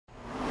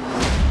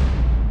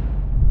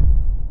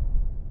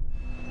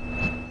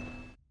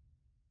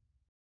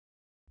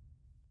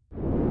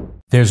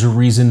There's a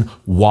reason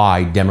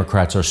why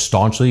Democrats are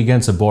staunchly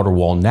against a border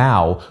wall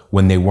now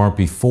when they weren't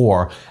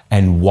before,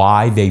 and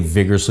why they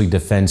vigorously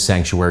defend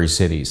sanctuary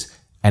cities.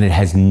 And it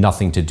has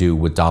nothing to do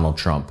with Donald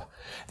Trump.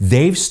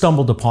 They've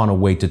stumbled upon a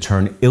way to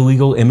turn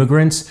illegal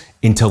immigrants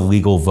into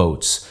legal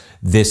votes.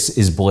 This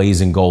is Blaise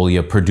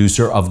Ingoglia,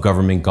 producer of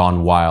Government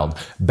Gone Wild,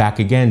 back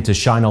again to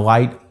shine a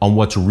light on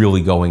what's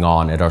really going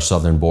on at our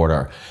southern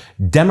border.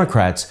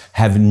 Democrats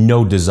have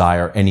no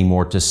desire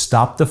anymore to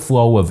stop the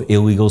flow of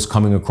illegals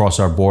coming across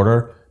our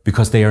border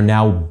because they are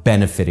now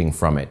benefiting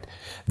from it.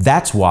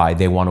 That's why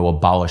they want to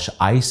abolish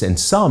ICE, and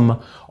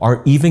some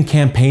are even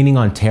campaigning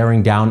on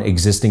tearing down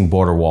existing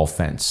border wall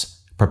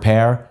fence.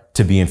 Prepare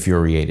to be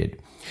infuriated.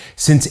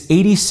 Since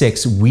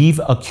 '86, we've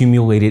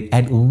accumulated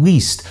at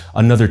least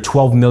another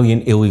 12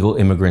 million illegal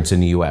immigrants in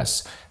the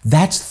US.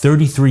 That's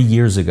 33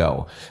 years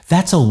ago.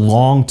 That's a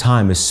long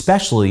time,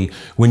 especially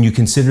when you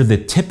consider the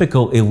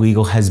typical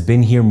illegal has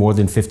been here more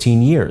than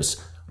 15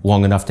 years,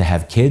 long enough to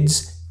have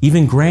kids,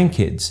 even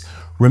grandkids.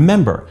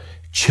 Remember,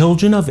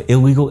 children of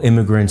illegal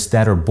immigrants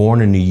that are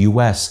born in the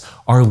US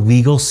are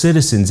legal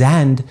citizens,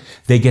 and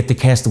they get to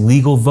cast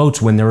legal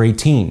votes when they're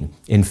 18.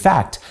 In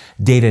fact,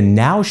 data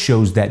now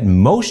shows that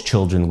most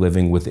children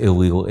living with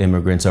illegal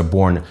immigrants are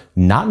born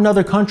not in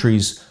other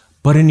countries,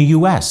 but in the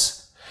US.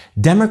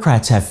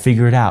 Democrats have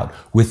figured out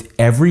with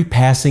every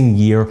passing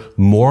year,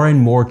 more and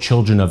more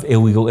children of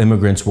illegal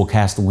immigrants will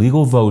cast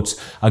legal votes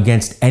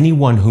against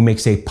anyone who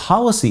makes a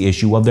policy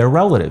issue of their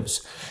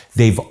relatives.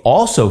 They've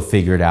also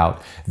figured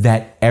out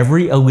that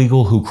every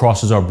illegal who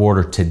crosses our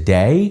border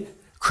today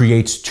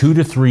creates 2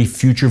 to 3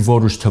 future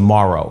voters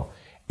tomorrow.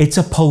 It's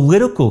a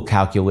political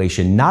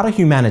calculation, not a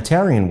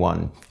humanitarian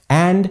one,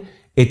 and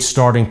it's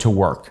starting to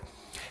work.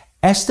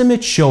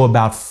 Estimates show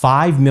about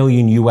 5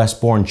 million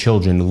US-born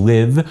children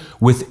live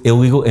with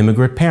illegal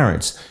immigrant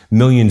parents.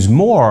 Millions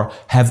more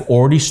have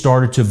already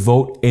started to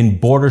vote in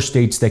border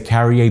states that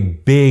carry a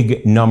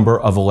big number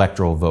of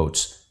electoral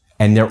votes,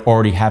 and they're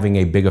already having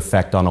a big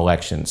effect on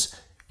elections.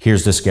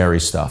 Here's the scary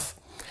stuff.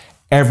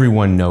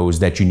 Everyone knows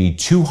that you need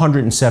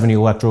 270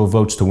 electoral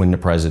votes to win the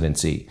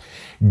presidency.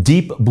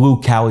 Deep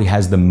Blue Cali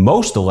has the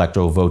most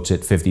electoral votes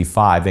at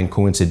 55, and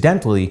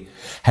coincidentally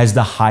has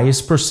the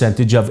highest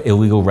percentage of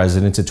illegal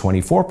residents at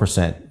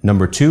 24%.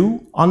 Number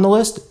 2 on the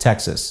list,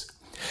 Texas.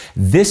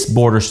 This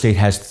border state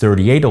has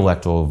 38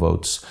 electoral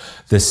votes,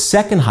 the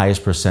second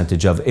highest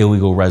percentage of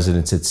illegal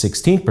residents at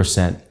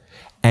 16%,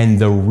 and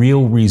the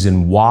real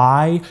reason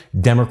why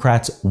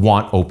Democrats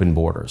want open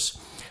borders.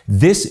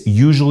 This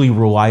usually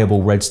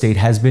reliable red state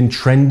has been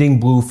trending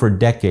blue for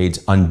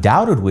decades,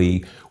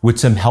 undoubtedly with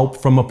some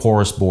help from a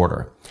porous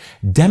border.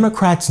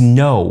 Democrats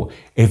know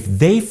if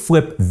they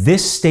flip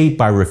this state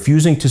by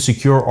refusing to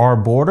secure our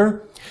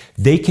border,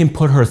 they can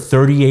put her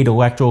 38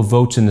 electoral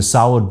votes in the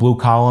solid blue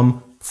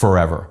column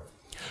forever.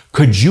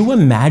 Could you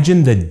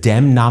imagine the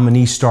Dem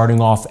nominee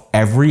starting off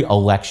every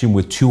election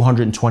with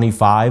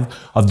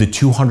 225 of the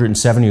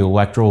 270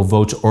 electoral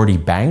votes already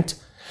banked?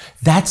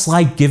 That's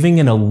like giving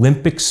an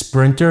Olympic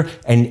sprinter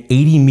an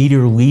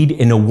 80-meter lead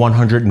in a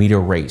 100-meter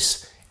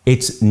race.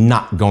 It's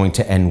not going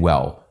to end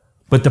well.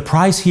 But the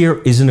prize here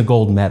isn't a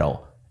gold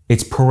medal.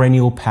 It's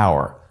perennial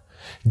power.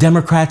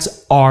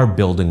 Democrats are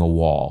building a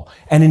wall,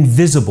 an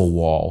invisible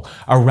wall,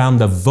 around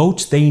the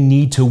votes they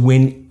need to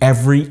win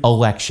every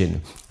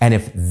election. And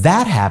if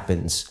that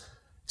happens,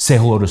 say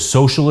hello to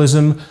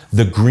socialism,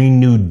 the Green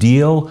New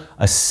Deal,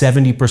 a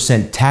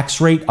 70%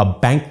 tax rate, a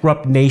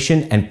bankrupt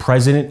nation, and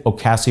President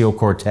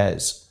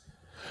Ocasio-Cortez.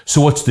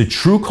 So what's the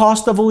true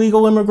cost of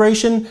illegal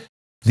immigration?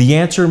 The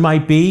answer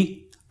might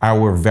be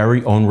our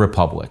very own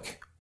republic.